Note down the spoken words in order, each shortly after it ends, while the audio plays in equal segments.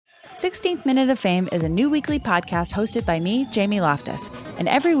16th Minute of Fame is a new weekly podcast hosted by me, Jamie Loftus. And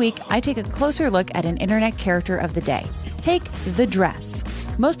every week, I take a closer look at an internet character of the day. Take the dress.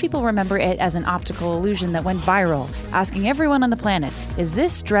 Most people remember it as an optical illusion that went viral, asking everyone on the planet, is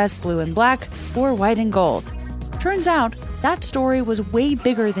this dress blue and black or white and gold? Turns out, that story was way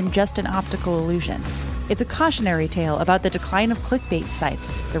bigger than just an optical illusion. It's a cautionary tale about the decline of clickbait sites,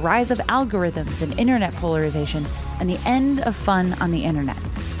 the rise of algorithms and internet polarization, and the end of fun on the internet.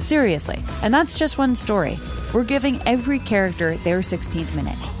 Seriously, and that's just one story. We're giving every character their 16th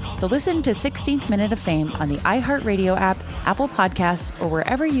minute. So listen to 16th Minute of Fame on the iHeartRadio app, Apple Podcasts, or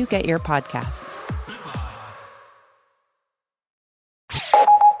wherever you get your podcasts.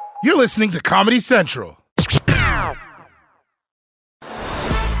 You're listening to Comedy Central.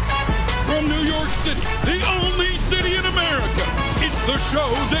 From New York City, the only city in America, it's the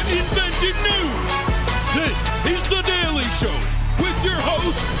show that invented news. This is The Daily Show with your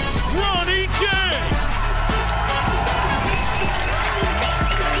host, Ronny Chieng.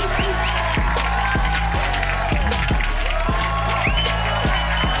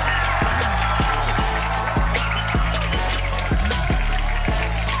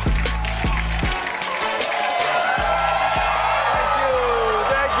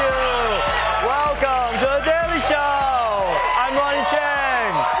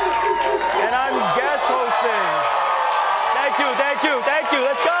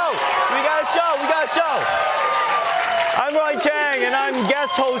 I'm Ronny Chieng, and I'm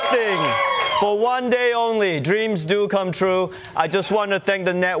guest hosting for one day only. Dreams do come true. I just want to thank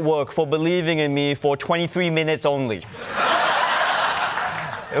the network for believing in me for 23 minutes only.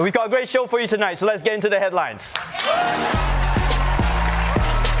 We've got a great show for you tonight, so let's get into the headlines.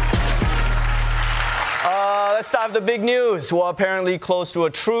 Let's start with the big news. We're apparently close to a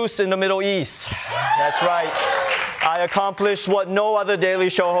truce in the Middle East. That's right. I accomplished what no other Daily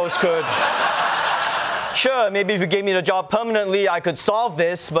Show host could. Sure, maybe if you gave me the job permanently, I could solve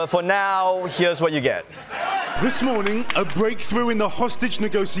this, but for now, here's what you get. This morning, a breakthrough in the hostage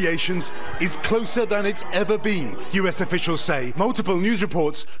negotiations is closer than it's ever been, US officials say. Multiple news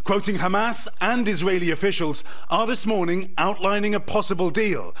reports, quoting Hamas and Israeli officials, are this morning outlining a possible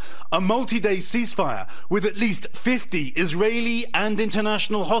deal. A multi-day ceasefire with at least 50 Israeli and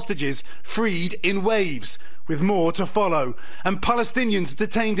international hostages freed in waves, with more to follow, and Palestinians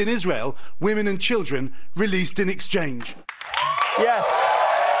detained in Israel, women and children, released in exchange. Yes.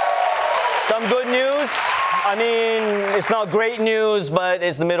 Some good news. I mean, it's not great news, but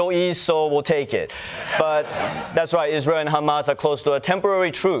it's the Middle East, so we'll take it. But that's right, Israel and Hamas are close to a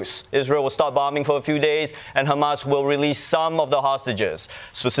temporary truce. Israel will stop bombing for a few days, and Hamas will release some of the hostages,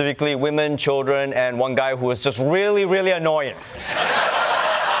 specifically women, children, and one guy who is just really, really annoying.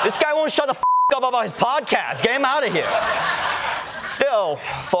 This guy won't shut the up about his podcast. Get him out of here. Still,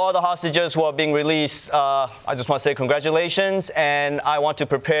 for all the hostages who are being released, I just want to say congratulations, and I want to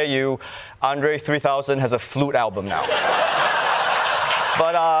prepare you. Andre 3000 has a flute album now.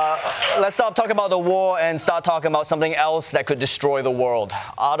 But let's stop talking about the war and start talking about something else that could destroy the world.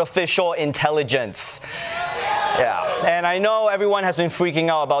 Artificial intelligence. Yeah, and I know everyone has been freaking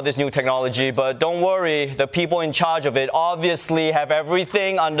out about this new technology, but don't worry, the people in charge of it obviously have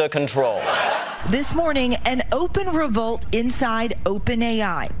everything under control. This morning, an open revolt inside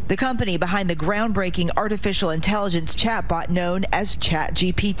OpenAI, the company behind the groundbreaking artificial intelligence chatbot known as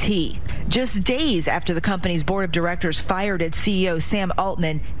ChatGPT. Just days after the company's board of directors fired its CEO Sam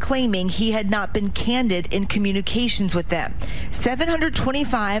Altman, claiming he had not been candid in communications with them.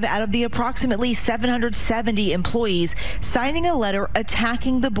 725 out of the approximately 770 employees signing a letter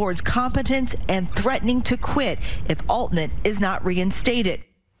attacking the board's competence and threatening to quit if Altman is not reinstated.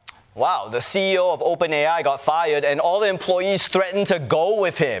 Wow, the CEO of OpenAI got fired and all the employees threatened to go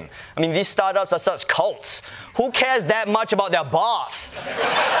with him. I mean, these startups are such cults. Who cares that much about their boss?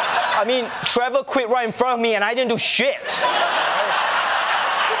 I mean, Trevor quit right in front of me and I didn't do shit.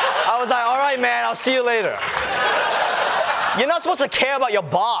 I was like, all right, man, I'll see you later. You're not supposed to care about your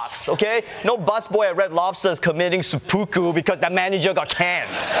boss, okay? No busboy at Red Lobster is committing seppuku because that manager got canned.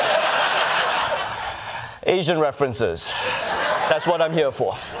 Asian references. That's what I'm here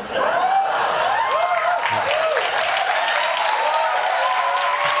for.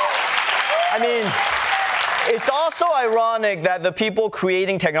 I mean, it's also ironic that the people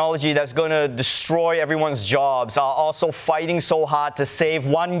creating technology that's going to destroy everyone's jobs are also fighting so hard to save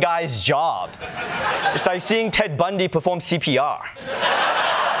one guy's job. It's like seeing Ted Bundy perform CPR.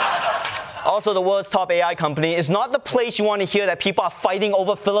 Also, the world's top AI company is not the place you want to hear that people are fighting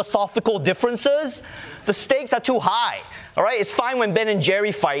over philosophical differences. The stakes are too high, all right? It's fine when Ben and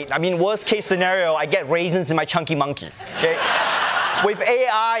Jerry fight. I mean, worst case scenario, I get raisins in my chunky monkey, okay? With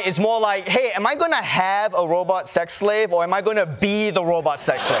AI, it's more like, hey, am I going to have a robot sex slave or am I going to be the robot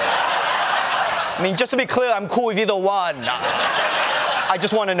sex slave? I mean, just to be clear, I'm cool with either one. I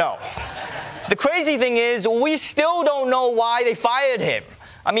just want to know. The crazy thing is, we still don't know why they fired him.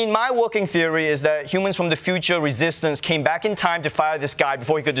 I mean, my working theory is that humans from the future resistance came back in time to fire this guy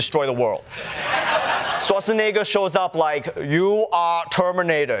before he could destroy the world. Schwarzenegger shows up like, you are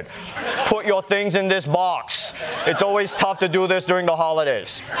terminated. Put your things in this box. It's always tough to do this during the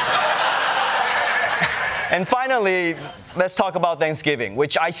holidays. And finally, let's talk about Thanksgiving,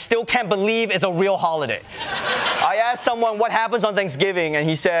 which I still can't believe is a real holiday. I asked someone what happens on Thanksgiving, and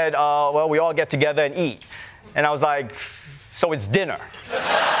he said, well, we all get together and eat. And I was like, so it's dinner.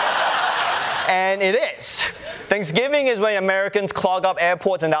 And it is. Thanksgiving is when Americans clog up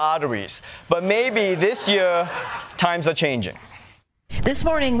airports and the arteries. But maybe this year, times are changing. This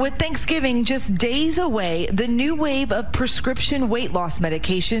morning, with Thanksgiving just days away, the new wave of prescription weight loss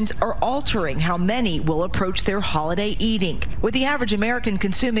medications are altering how many will approach their holiday eating. With the average American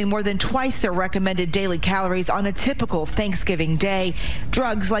consuming more than twice their recommended daily calories on a typical Thanksgiving day,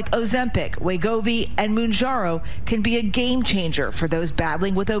 drugs like Ozempic, Wegovy, and Mounjaro can be a game changer for those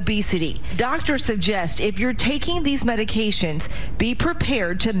battling with obesity. Doctors suggest if you're taking these medications, be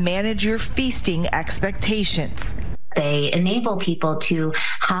prepared to manage your feasting expectations. They enable people to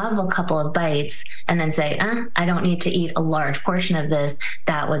have a couple of bites and then say, I don't need to eat a large portion of this.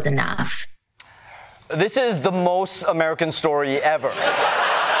 That was enough. This is the most American story ever.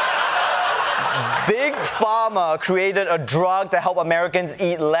 Big Pharma created a drug to help Americans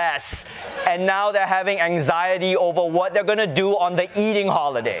eat less, and now they're having anxiety over what they're going to do on the eating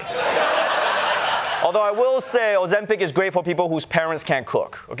holiday. Although I will say Ozempic is great for people whose parents can't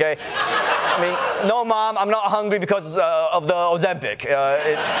cook, okay? I mean, no, Mom, I'm not hungry because of the Ozempic.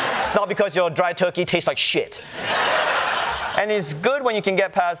 It's not because your dry turkey tastes like shit. And it's good when you can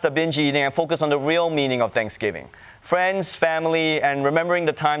get past the binge eating and focus on the real meaning of Thanksgiving. Friends, family, and remembering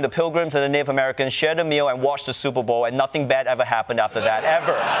the time the Pilgrims and the Native Americans shared a meal and watched the Super Bowl, and nothing bad ever happened after that,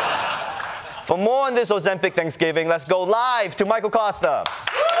 ever. For more on this Ozempic Thanksgiving, let's go live to Michael Costa.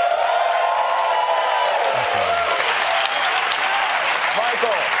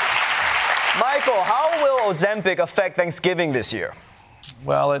 Michael, how will Ozempic affect Thanksgiving this year?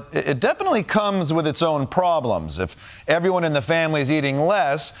 Well, it definitely comes with its own problems. If everyone in the family is eating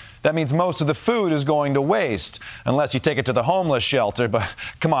less, that means most of the food is going to waste, unless you take it to the homeless shelter. But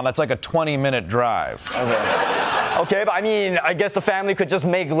come on, that's like a 20-minute drive. Okay, but I mean, I guess the family could just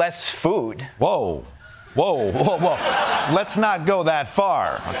make less food. Whoa. Let's not go that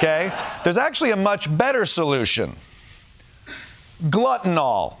far, okay? There's actually a much better solution.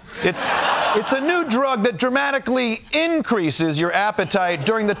 Gluttonol. It's a new drug that dramatically increases your appetite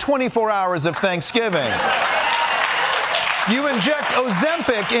during the 24 hours of Thanksgiving. You inject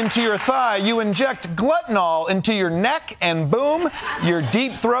Ozempic into your thigh, you inject Gluttonol into your neck, and boom, you're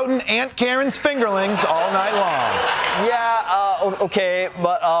deep-throating Aunt Karen's fingerlings all night long. Yeah, okay,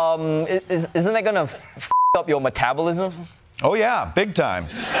 but isn't that gonna f up your metabolism? Oh yeah, big time.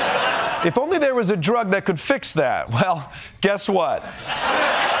 If only there was a drug that could fix that. Well, guess what?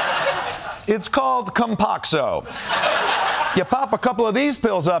 It's called Compaxo. You pop a couple of these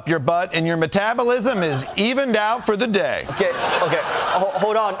pills up your butt and your metabolism is evened out for the day. Okay.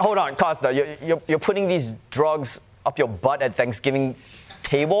 Hold on, Costa. You're putting these drugs up your butt at Thanksgiving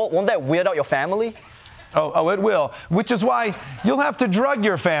table? Won't that weird out your family? Oh, it will. Which is why you'll have to drug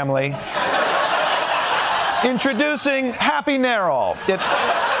your family. Introducing Happy Nerol.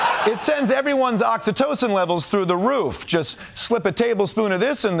 It sends everyone's oxytocin levels through the roof. Just slip a tablespoon of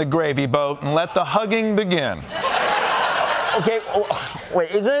this in the gravy boat and let the hugging begin. Okay,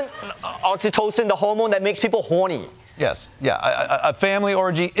 wait, isn't oxytocin the hormone that makes people horny? Yes, yeah, a family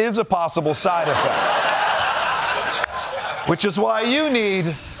orgy is a possible side effect. Which is why you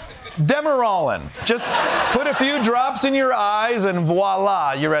need Demerolin. Just put a few drops in your eyes and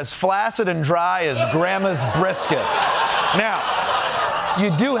voila, you're as flaccid and dry as Grandma's brisket. Now, you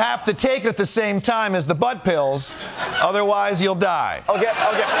do have to take it at the same time as the butt pills, otherwise you'll die. Okay.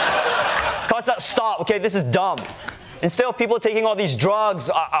 Costa, stop, okay? This is dumb. Instead of people taking all these drugs,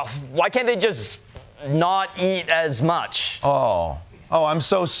 why can't they just not eat as much? Oh, I'm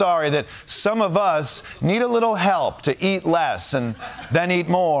so sorry that some of us need a little help to eat less and then eat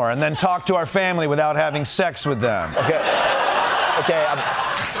more and then talk to our family without having sex with them. Okay,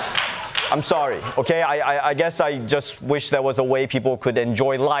 I'm sorry, okay? I guess I just wish there was a way people could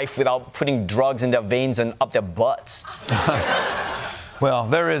enjoy life without putting drugs in their veins and up their butts. Well,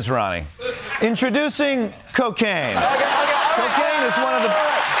 there is, Ronnie. Introducing cocaine. Okay. Cocaine is one of the...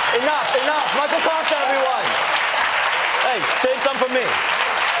 Enough. Michael Costa, everyone. Hey, save some for with me.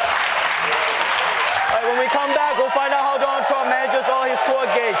 All right, when we come back, we'll find out how Donald Trump manages all his court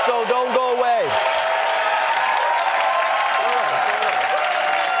gates, so don't go away.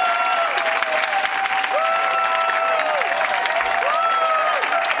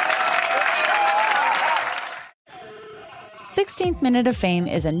 16th Minute of Fame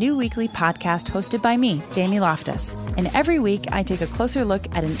is a new weekly podcast hosted by me, Jamie Loftus. And every week, I take a closer look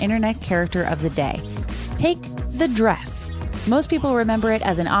at an internet character of the day. Take the dress. Most people remember it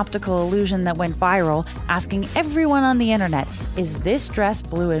as an optical illusion that went viral, asking everyone on the internet, is this dress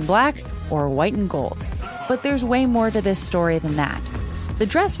blue and black or white and gold? But there's way more to this story than that. The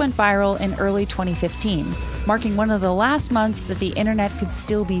dress went viral in early 2015, marking one of the last months that the internet could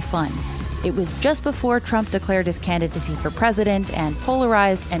still be fun. It was just before Trump declared his candidacy for president and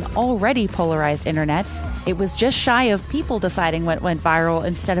polarized an already polarized internet. It was just shy of people deciding what went viral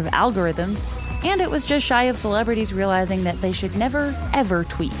instead of algorithms. And it was just shy of celebrities realizing that they should never, ever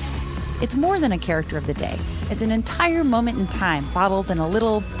tweet. It's more than a character of the day. It's an entire moment in time bottled in a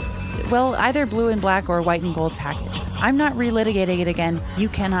little, well, either blue and black or white and gold package. I'm not relitigating it again. You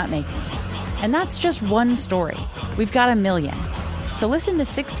cannot make me. And that's just one story. We've got a million. So listen to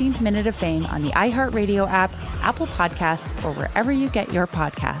 16th Minute of Fame on the iHeartRadio app, Apple Podcasts, or wherever you get your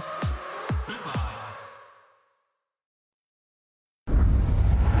podcasts.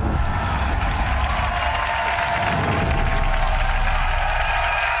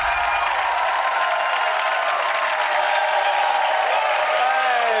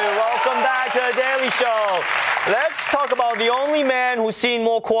 Hey, welcome back to The Daily Show. Let's talk about the only man who's seen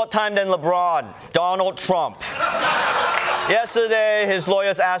more court time than LeBron, Donald Trump. Yesterday, his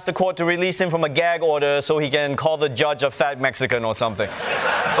lawyers asked the court to release him from a gag order so he can call the judge a fat Mexican or something.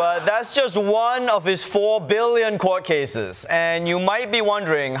 But that's just one of his 4 billion court cases. And you might be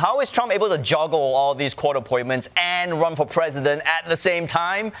wondering, how is Trump able to juggle all these court appointments and run for president at the same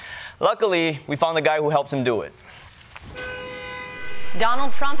time? Luckily, we found the guy who helps him do it.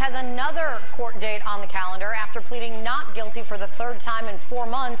 Donald Trump has another court date on the calendar after pleading not guilty for the 3rd time in 4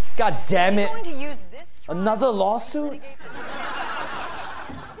 months. God damn it. He's going to use this Another lawsuit?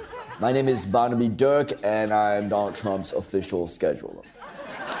 My name is Barnaby Dirk, and I'm Donald Trump's official scheduler.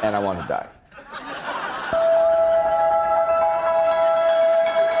 And I want to die.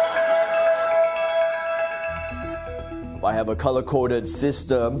 I have a color-coded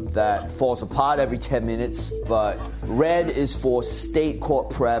system that falls apart every 10 minutes, but red is for state court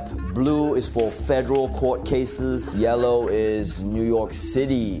prep, blue is for federal court cases, yellow is New York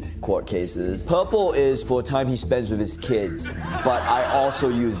City court cases, purple is for time he spends with his kids, but I also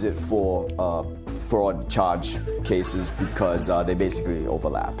use it for fraud charge cases because they basically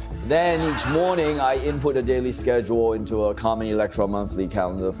overlap. Then each morning I input a daily schedule into a common electoral monthly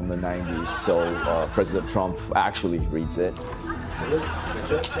calendar from the 90s, so President Trump actually reads it.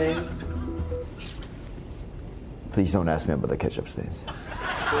 Please don't ask me about the ketchup stains.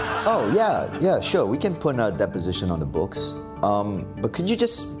 Oh, yeah, sure, we can put a deposition on the books. But could you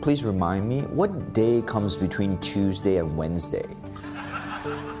just please remind me, what day comes between Tuesday and Wednesday?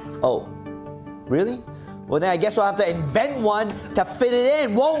 Oh, really? Well, then I guess we'll have to invent one to fit it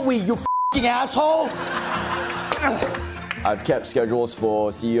in, won't we, you f***ing asshole? I've kept schedules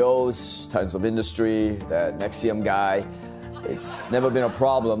for CEOs, titans of industry, that Nexium guy. It's never been a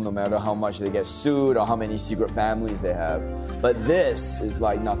problem, no matter how much they get sued or how many secret families they have. But this is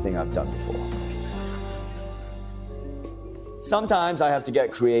like nothing I've done before. Sometimes I have to get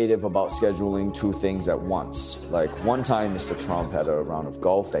creative about scheduling 2 things at once. Like one time Mr. Trump had a round of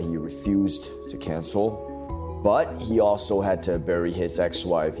golf that he refused to cancel, but he also had to bury his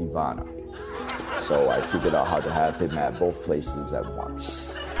ex-wife Ivana. So I figured out how to have him at both places at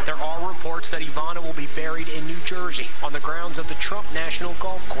once. There are reports that Ivana will be buried in New Jersey on the grounds of the Trump National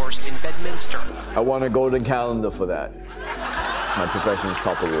Golf Course in Bedminster. I won a golden calendar for that. It's my profession's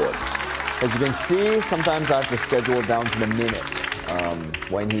top award. As you can see, sometimes I have to schedule it down to the minute.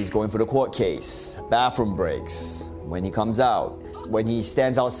 When he's going for the court case, bathroom breaks, when he comes out, when he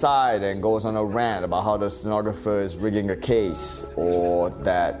stands outside and goes on a rant about how the stenographer is rigging a case, or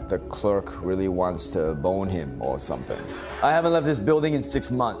that the clerk really wants to bone him or something. I haven't left this building in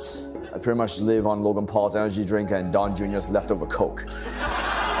 6 months. I pretty much live on Logan Paul's energy drink and Don Jr.'s leftover Coke.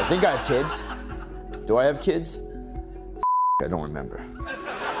 I think I have kids. Do I have kids? I don't remember.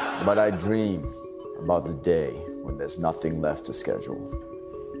 But I dream about the day when there's nothing left to schedule.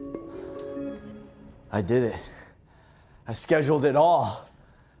 I did it. I scheduled it all.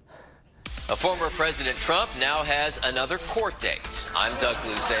 A former President Trump now has another court date. I'm Doug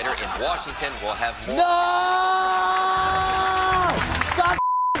Luzader in Washington. We'll have more. No! God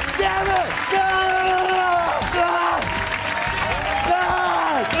damn it! No!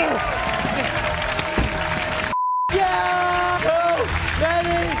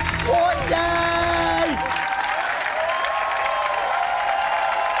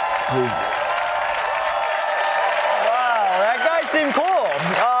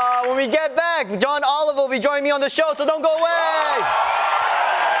 get back. John Oliver will be joining me on the show, so don't go away.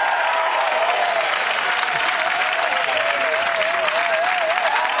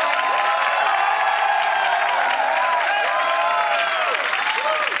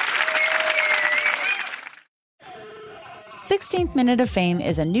 16th Minute of Fame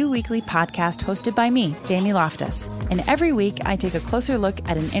is a new weekly podcast hosted by me, Jamie Loftus. And every week, I take a closer look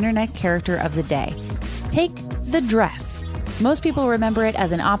at an internet character of the day. Take the dress. Most people remember it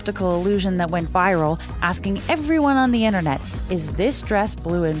as an optical illusion that went viral, asking everyone on the internet, is this dress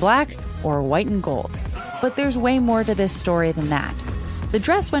blue and black or white and gold? But there's way more to this story than that. The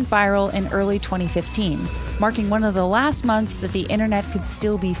dress went viral in early 2015, marking one of the last months that the internet could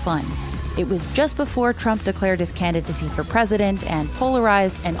still be fun. It was just before Trump declared his candidacy for president, and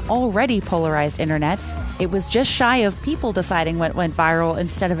polarized an already polarized internet. It was just shy of people deciding what went viral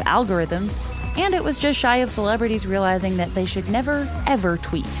instead of algorithms, and it was just shy of celebrities realizing that they should never, ever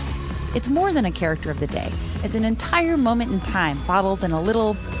tweet. It's more than a character of the day. It's an entire moment in time bottled in a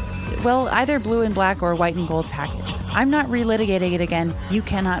little, well, either blue and black or white and gold package. I'm not relitigating it again. You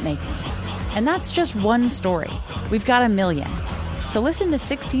cannot make me. And that's just one story. We've got a million. So listen to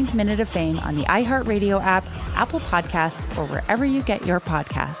 16th Minute of Fame on the iHeartRadio app, Apple Podcasts, or wherever you get your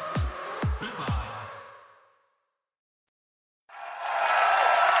podcasts.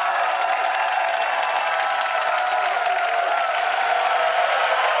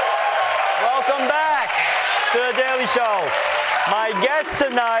 Welcome back to The Daily Show. My guest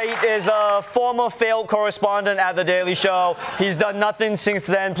tonight is a former failed correspondent at The Daily Show. He's done nothing since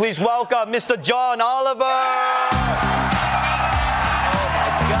then. Please welcome Mr. John Oliver.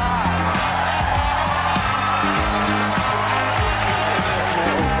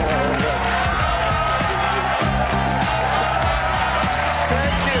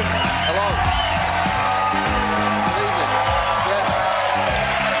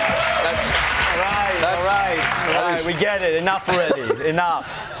 We get it. Enough already.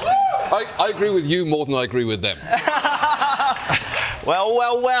 Enough. I agree with you more than I agree with them.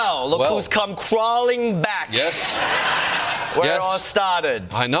 Well. Look who's come crawling back. Yes. Where it all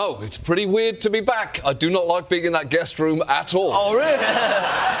started. I know. It's pretty weird to be back. I do not like being in that guest room at all. Oh, really?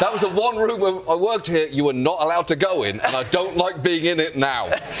 That was the one room where I worked here you were not allowed to go in, and I don't like being in it now.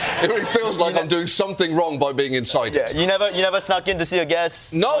 It really feels like I'm doing something wrong by being inside it. You never snuck in to see a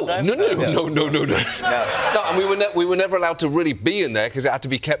guest? No. No, and we were never allowed to really be in there because it had to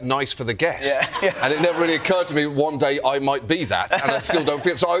be kept nice for the guest. Yeah. And it never really occurred to me one day I might be that, and I still don't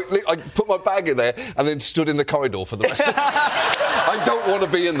feel it. So I put my bag in there and then stood in the corridor for the rest of the day. I don't want to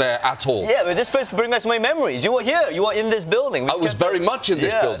be in there at all. Yeah, but this place brings back so many memories. You were here. You were in this building. I was very much in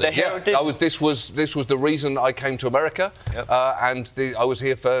this building. Yeah, This was the reason I came to America, and I was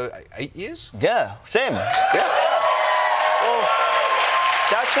here for 8 years. Yeah, same. Yeah. Well,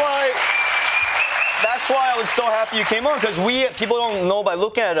 that's why I was so happy you came on, because people don't know by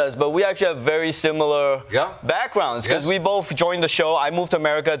looking at us, but we actually have very similar backgrounds, because we both joined the show. I moved to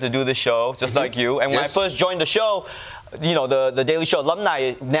America to do the show, just like you. And when I first joined the show, you know, the Daily Show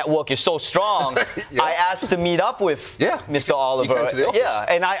alumni network is so strong. I asked to meet up with Mr. Oliver. You came to the office. Yeah,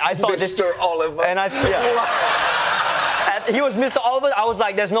 and I thought Mr. Oliver. And he was Mr. Oliver. I was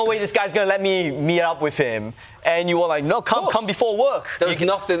like, there's no way this guy's gonna let me meet up with him. And you were like, no, come before work. There's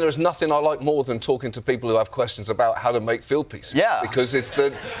nothing I like more than talking to people who have questions about how to make field pieces. Yeah. Because it's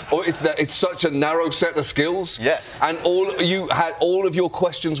such a narrow set of skills. Yes. And all of your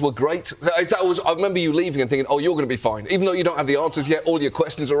questions were great. I remember you leaving and thinking, oh, you're going to be fine. Even though you don't have the answers yet, all your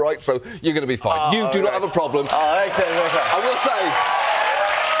questions are right, so you're going to be fine. You do not have a problem. I will say,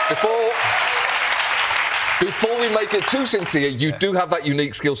 before we make it too sincere, you do have that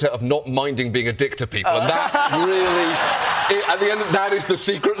unique skill set of not minding being a dick to people, and that really, at the end, that is the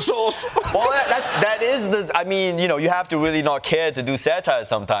secret sauce. Well, that is the. I mean, you know, you have to really not care to do satire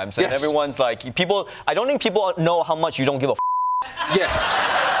sometimes, and everyone's like, people. I don't think people know how much you don't give a. Yes.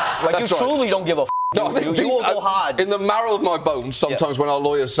 Like you truly don't give a. No, you will go hard. In the marrow of my bones, sometimes when our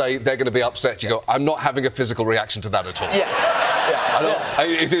lawyers say they're going to be upset, you go, I'm not having a physical reaction to that at all. Yes.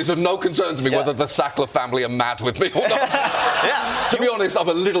 It is of no concern to me whether the Sackler family are mad with me or not. To be honest, I'm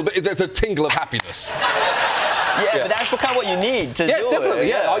a little bit, there's a tingle of happiness. But that's kind of what you need to do Yes,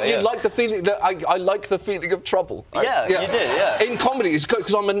 definitely, it. You like the feeling, I like the feeling of trouble. You did. In comedy, it's good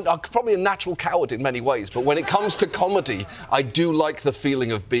because I'm probably a natural coward in many ways, but when it comes to comedy, I do like the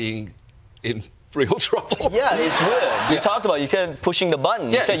feeling of being in real trouble. Yeah, it's weird. You talked about, you said pushing the button.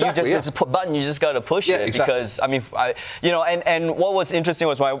 You said it's a button, you just got to push it. Exactly. Because, I mean, and what was interesting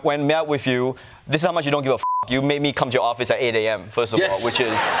was when I met with you, this is how much you don't give a f***. You made me come to your office at 8 a.m., first of all, which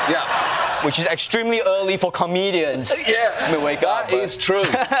is... which is extremely early for comedians. Yeah, that is true.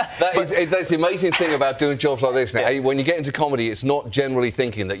 That's the amazing thing about doing jobs like this. Now, when you get into comedy, it's not generally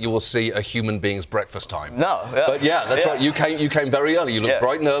thinking that you will see a human being's breakfast time. No. But that's right. You came very early. You looked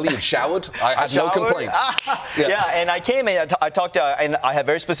bright and early. You'd showered. I had no complaints. And I came in. I talked to, and I had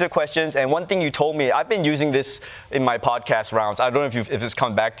very specific questions. And one thing you told me, I've been using this in my podcast rounds. I don't know if it's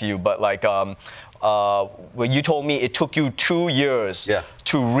come back to you, but like. When you told me it took you 2 years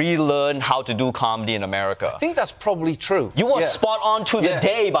to relearn how to do comedy in America. I think that's probably true. You were spot on to the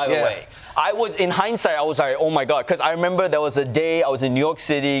day, by the way. I was, in hindsight, I was like, oh my God. Because I remember there was a day I was in New York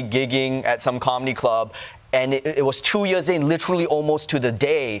City gigging at some comedy club. And it was 2 years in, literally almost to the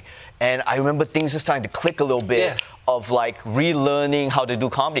day. And I remember things just starting to click a little bit of like relearning how to do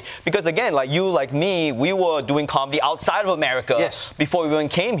comedy. Because again, like you, like me, we were doing comedy outside of America before we even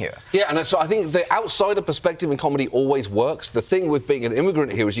came here. Yeah, and so I think the outsider perspective in comedy always works. The thing with being an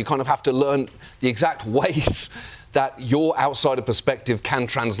immigrant here is you kind of have to learn the exact ways that your outsider perspective can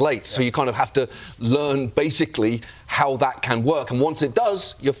translate. So you kind of have to learn basically how that can work. And once it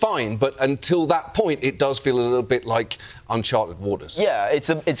does, you're fine. But until that point, it does feel a little bit like uncharted waters. Yeah, it's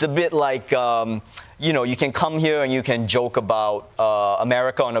a bit like, you know, you can come here and you can joke about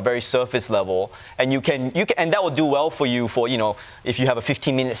America on a very surface level, and you can, and that will do well for you for, you know, if you have a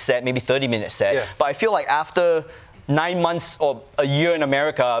 15-minute set, maybe 30-minute set. Yeah. But I feel like after 9 months or a year in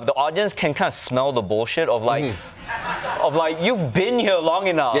America, the audience can kind of smell the bullshit of like, you've been here long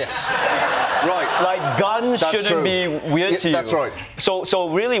enough. Yes. Right. Like guns shouldn't be weird to you. That's right. So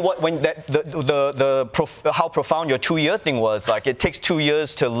really, how profound your 2-year thing was, like it takes 2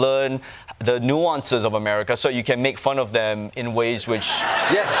 years to learn the nuances of America, so you can make fun of them in ways which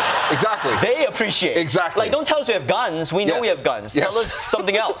exactly they appreciate. Exactly. Like, don't tell us we have guns. We know we have guns. Tell us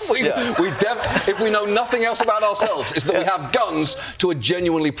something else. If we know nothing else about ourselves, it's that we have guns to a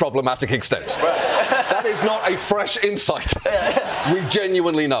genuinely problematic extent. Right. That is not a fresh insight. We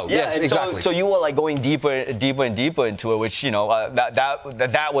genuinely know. Yes, exactly. So you were like going deeper and deeper into it, which, you know,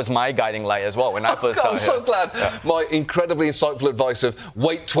 that was my guiding light as well when I first started. I'm so glad my incredibly insightful advice of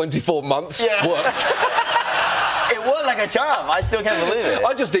wait 24 months worked. It worked like a charm. I still can't believe it.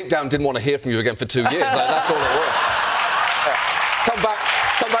 I just deep down didn't want to hear from you again for 2 years. That's all it was. Come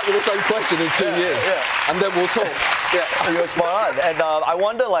back with the same question in 2 years, and then we'll talk. Yeah, you're spot on. And I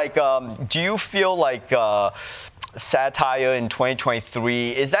wonder, like, do you feel like satire in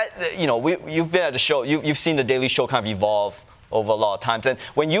 2023 is that, you know, you've been at the show, you've seen the Daily Show kind of evolve over a lot of times, and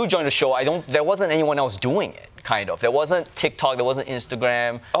when you joined the show, there wasn't anyone else doing it. Kind of. There wasn't TikTok. There wasn't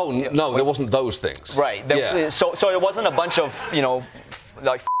Instagram. Oh no, there wasn't those things. Right. So it wasn't a bunch of, you know,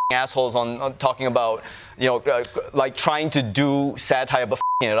 like assholes on talking about, you know, like trying to do satire but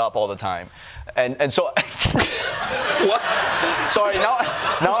it up all the time, and so. What? Sorry.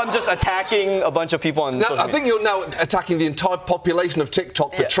 Now I'm just attacking a bunch of people on. I think you're now attacking the entire population of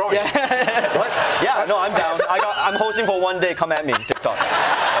TikTok for trying. Right? Yeah. No, I'm down. I'm hosting for one day. Come at me, TikTok.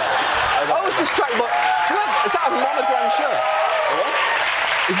 I was distracted, but is that a monogram shirt? What?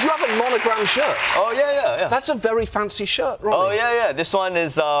 Did you have a monogram shirt? Oh, yeah. That's a very fancy shirt, Ronny. Oh, yeah. This one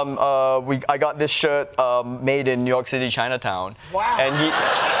is, I got this shirt made in New York City, Chinatown. Wow. And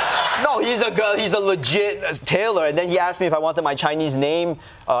he's a legit tailor. And then he asked me if I wanted my Chinese name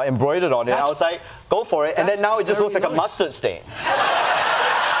embroidered on it. I was like, go for it. And then now it just looks like a mustard stain.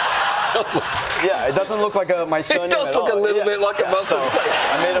 Yeah, it doesn't look like my surname. It does look a little bit like a mustard stain.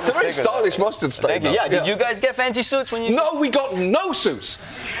 I made a mistake. It's a very stylish mustard stain. Thank you. Yeah, did you guys get fancy suits when you? No, we got no suits.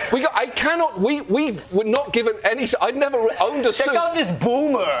 We were not given any. I never owned a suit. Check out this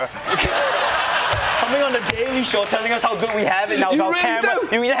boomer. Coming on the Daily Show, telling us how good we have it now. You really do.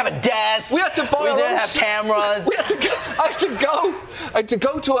 We didn't have a desk. We had to buy. We didn't have cameras. I had to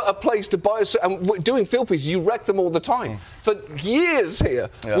go to a place to buy a suit. And doing field pieces, you wreck them all the time. For years here,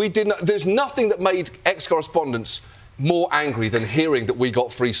 we did not. There's nothing that made ex-correspondents more angry than hearing that we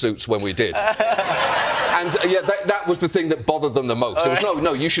got free suits when we did. And that was the thing that bothered them the most. It was,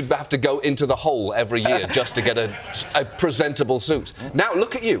 no, you should have to go into the hole every year just to get a presentable suit. Now,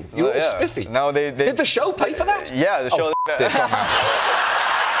 look at you. You're all spiffy. Now did the show pay for that? Yeah, the show. This somehow.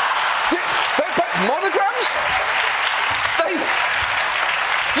 Monograms?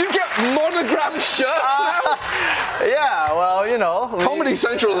 You get monogram shirts now? Yeah, well, you know. Comedy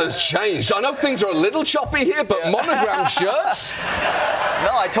Central has changed. I know things are a little choppy here, but monogram shirts?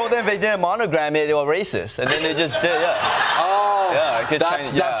 No, I told them if they didn't monogram it, they were racist. And then they just did, Oh,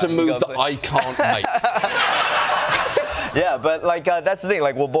 that's a move that I can't make. Yeah, but like that's the thing.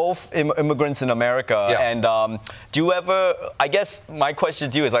 Like we're both immigrants in America, and do you ever? I guess my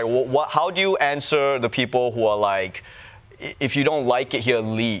question to you is like, how do you answer the people who are like, if you don't like it here,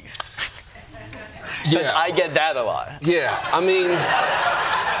 leave? Because I get that a lot. Yeah, I mean,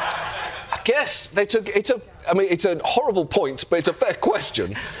 I guess they took it's a horrible point, but it's a fair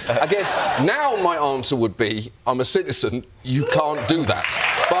question. I guess now my answer would be, I'm a citizen, you can't do that.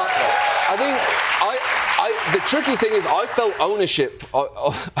 But I think the tricky thing is I felt ownership.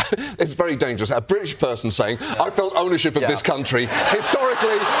 It's very dangerous. A British person saying, I felt ownership of this country,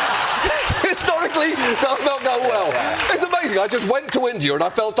 historically does not go well. It's amazing. I just went to India and I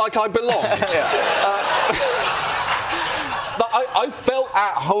felt like I belonged. But I felt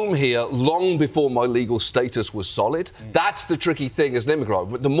at home here long before my legal status was solid. That's the tricky thing as an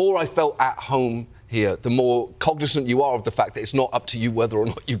immigrant. The more I felt at home here, the more cognizant you are of the fact that it's not up to you whether or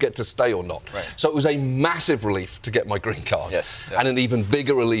not you get to stay or not. Right. So it was a massive relief to get my green card, and an even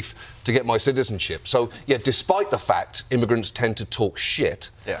bigger relief to get my citizenship. So, yeah, despite the fact immigrants tend to talk shit,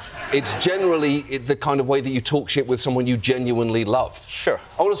 it's generally the kind of way that you talk shit with someone you genuinely love. Sure.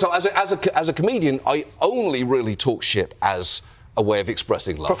 Also, as a comedian, I only really talk shit as a way of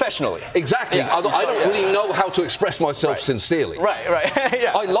expressing love. Professionally. Exactly. Yeah. I don't really know how to express myself sincerely. Right.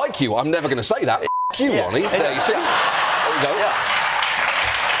 I like you. I'm never going to say that. F*** you, Ronny. There you see. There you go.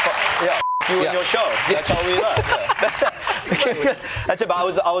 You and your show. That's how we love. That's it. But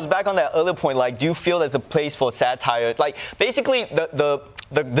I was back on that earlier point. Like, do you feel there's a place for satire? Like, basically, the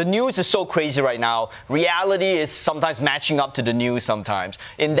news is so crazy right now. Reality is sometimes matching up to the news sometimes.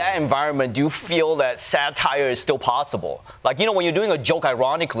 In that environment, do you feel that satire is still possible? Like, you know, when you're doing a joke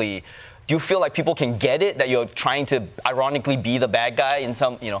ironically, do you feel like people can get it, that you're trying to ironically be the bad guy in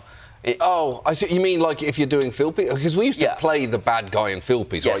some, you know? I see. You mean like if you're doing Philpies? Because we used to play the bad guy in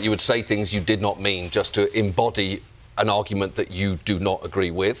Philpies, right? You would say things you did not mean just to embody an argument that you do not agree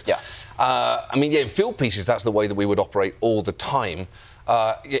with. Yeah. I mean, in Philpieces, that's the way that we would operate all the time.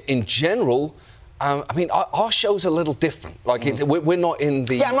 In general, I mean, our show's a little different. Like, we're not in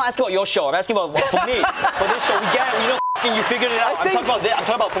the... Yeah, I'm not asking about your show. I'm asking about for me. For this show, we get it. You know, you figured it out. I'm talking about this. I'm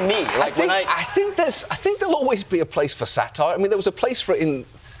talking about for me. Like, I think there'll always be a place for satire. I mean, there was a place for it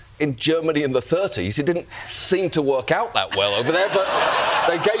in Germany in the 30s. It didn't seem to work out that well over there, but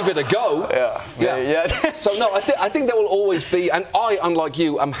they gave it a go. Yeah. So, no, I think there will always be, and I, unlike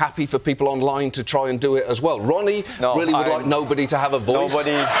you, am happy for people online to try and do it as well. Ronny would like nobody to have a voice.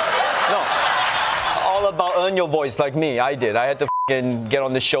 All about earn your voice like me. I did. I had to get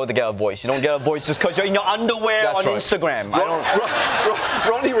on the show to get a voice. You don't get a voice just because you're in your underwear on Instagram.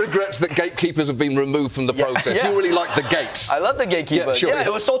 Ronny regrets that gatekeepers have been removed from the process. You really like the gates. I love the gatekeepers.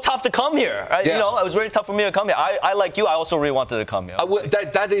 It was so tough to come here. You know, it was really tough for me to come here. I like you. I also really wanted to come here.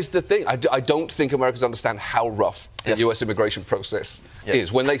 That is the thing. I don't think Americans understand how rough the U.S. immigration process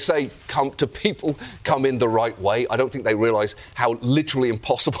is. When they say come in the right way, I don't think they realise how literally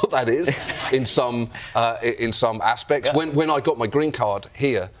impossible that is in some aspects. When I got my green card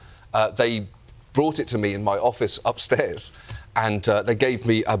here, they brought it to me in my office upstairs, and they gave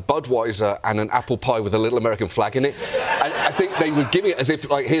me a Budweiser and an apple pie with a little American flag in it. And I think they were giving it as if,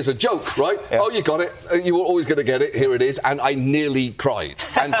 like, here's a joke, right? Oh, you got it. You were always going to get it. Here it is. And I nearly cried.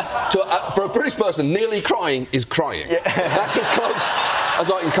 And for a British person, nearly crying is crying. That's as close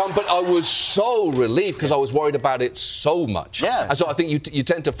as I can come. But I was so relieved because I was worried about it so much. And so I think you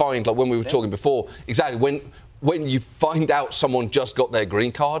tend to find, like when we were talking before, exactly when you find out someone just got their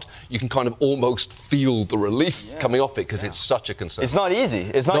green card, you can kind of almost feel the relief coming off it because it's such a concern. It's not easy.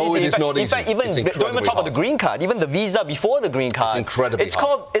 It's not easy. It is not easy. In fact, don't even talk about the green card. Even the visa before the green card. It's incredibly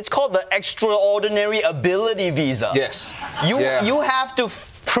hard. It's called the extraordinary ability visa. Yes. You have to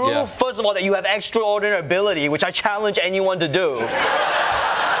prove, first of all, that you have extraordinary ability, which I challenge anyone to do.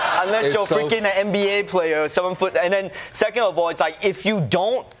 Unless you're freaking an NBA player, 7 foot. And then, second of all, it's like if you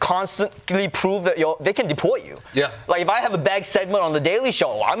don't constantly prove that they can deport you. Like if I have a bad segment on the Daily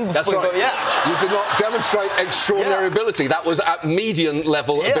Show, That's right. You did not demonstrate extraordinary ability. That was at median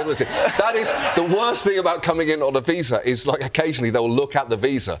level ability. That is the worst thing about coming in on a visa. Is like occasionally they'll look at the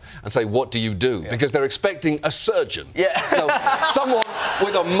visa and say, "What do you do?" Because they're expecting a surgeon. Someone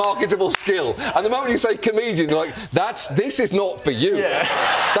with a marketable skill. And the moment you say comedian, they're like, this is not for you.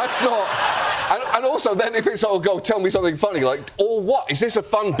 That's not. And also, then if it's, go tell me something funny, like, or what? Is this a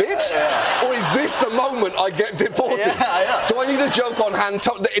fun bit? Or is this the moment I get deported? Do I need a joke on hand?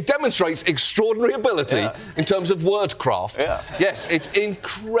 It demonstrates extraordinary ability in terms of wordcraft. Yes, it's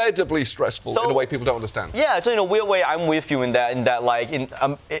incredibly stressful in a way people don't understand. So in a weird way, I'm with you in that like,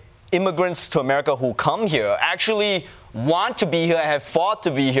 immigrants to America who come here actually want to be here and have fought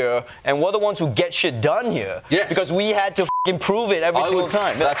to be here, and we're the ones who get shit done here. Because we had to prove it every single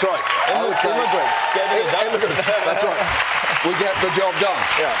time. That's right. Immigrants. That's right. We get the job done.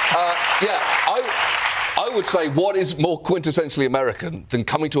 I would say, what is more quintessentially American than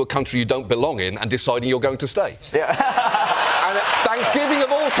coming to a country you don't belong in and deciding you're going to stay? Yeah. And at Thanksgiving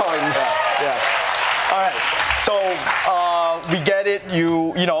of all times. Yeah. All right. So we get it.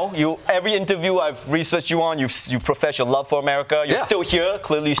 You every interview I've researched you on, you profess your love for America. You're still here.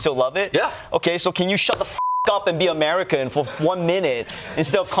 Clearly, you still love it. Yeah. Okay. So can you shut the up and be American for 1 minute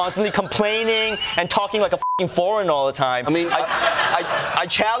instead of constantly complaining and talking like a foreigner all the time? I mean, I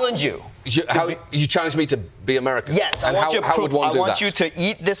challenge you. You challenge me to be American? Yes. And how would one do that? I want you to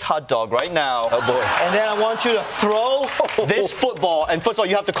eat this hot dog right now. Oh, boy. And then I want you to throw this football. And first of all,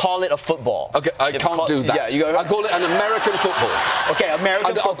 you have to call it a football. Okay, I can't do that. Yeah, I call it an American football. Okay,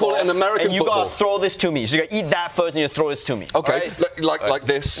 American football. I'll call it an American football. And you got to throw this to me. So you got to eat that first and you throw this to me. Okay, right? like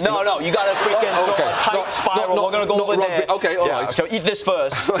this? No, you got to freaking throw a tight spiral. We're going to go over there. Okay, all right. So eat this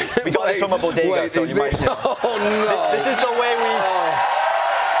first. We got this from a bodega. So you might, Oh, no. This is the way we...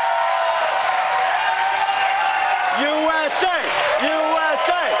 USA!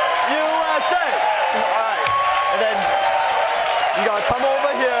 USA! USA! Alright. And then you gotta come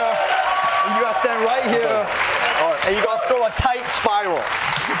over here. And you gotta stand right here. Alright. And you gotta throw a tight spiral.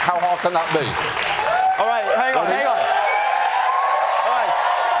 How hard can that be? Alright, hang on. Alright.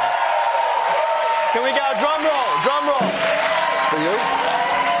 Can we get a drum roll? Drum roll. For you?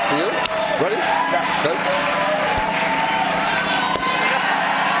 Ready? Yeah. Go.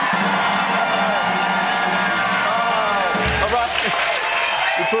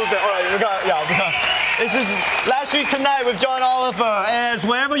 We proved it. All right, we got. This is Last Week Tonight with John Oliver. As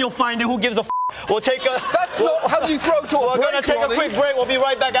wherever you'll find it, who gives a We'll take a... That's not how you throw to a break, We're going to take a quick break. We'll be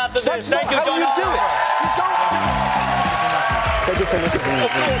right back after this. Thank you, John Oliver. That's not how you do it. You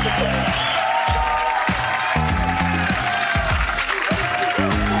don't...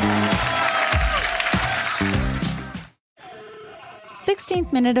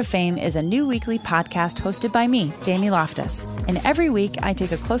 16th Minute of Fame is a new weekly podcast hosted by me, Jamie Loftus. And every week, I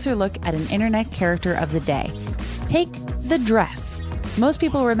take a closer look at an internet character of the day. Take the dress. Most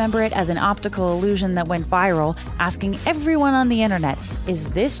people remember it as an optical illusion that went viral, asking everyone on the internet,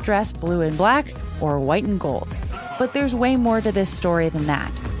 is this dress blue and black or white and gold? But there's way more to this story than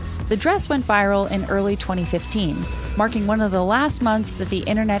that. The dress went viral in early 2015, marking one of the last months that the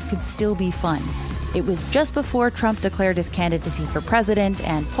internet could still be fun. It was just before Trump declared his candidacy for president,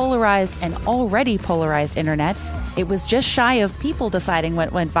 and polarized and already polarized internet. It was just shy of people deciding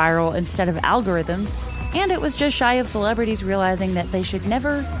what went viral instead of algorithms, and it was just shy of celebrities realizing that they should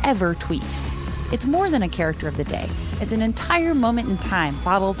never, ever tweet. It's more than a character of the day. It's an entire moment in time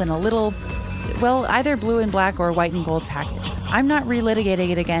bottled in a little, well, either blue and black or white and gold package. I'm not relitigating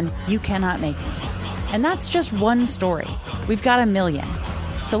it again. You cannot make me. And that's just one story. We've got a million.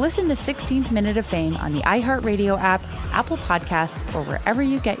 So listen to 16th Minute of Fame on the iHeartRadio app, Apple Podcasts, or wherever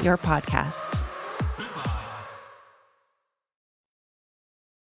you get your podcasts.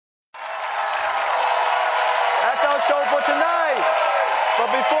 That's our show for tonight. But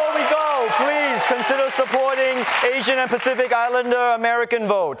before we go, please consider supporting Asian and Pacific Islander American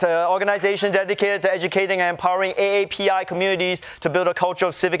Vote, an organization dedicated to educating and empowering AAPI communities to build a culture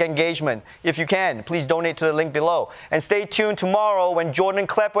of civic engagement. If you can, please donate to the link below. And stay tuned tomorrow when Jordan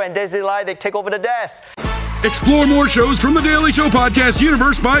Klepper and Desi Leidig take over the desk. Explore more shows from The Daily Show podcast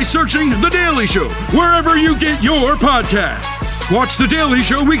universe by searching The Daily Show wherever you get your podcasts. Watch The Daily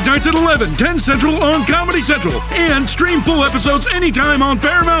Show weeknights at 11, 10 Central on Comedy Central, and stream full episodes anytime on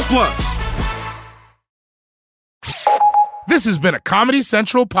Paramount+. This has been a Comedy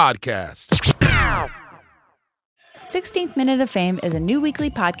Central podcast. 16th Minute of Fame is a new weekly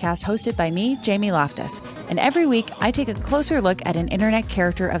podcast hosted by me, Jamie Loftus. And every week, I take a closer look at an internet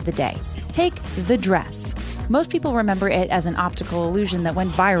character of the day. Take the dress. Most people remember it as an optical illusion that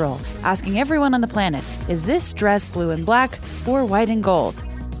went viral, asking everyone on the planet, is this dress blue and black or white and gold?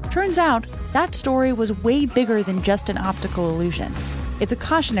 Turns out, that story was way bigger than just an optical illusion. It's a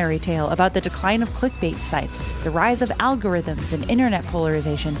cautionary tale about the decline of clickbait sites, the rise of algorithms and internet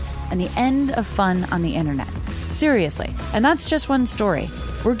polarization, and the end of fun on the internet. Seriously, and that's just one story.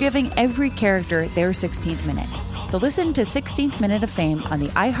 We're giving every character their 16th minute. So listen to 16th Minute of Fame on the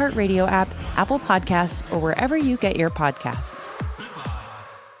iHeartRadio app, Apple Podcasts, or wherever you get your podcasts.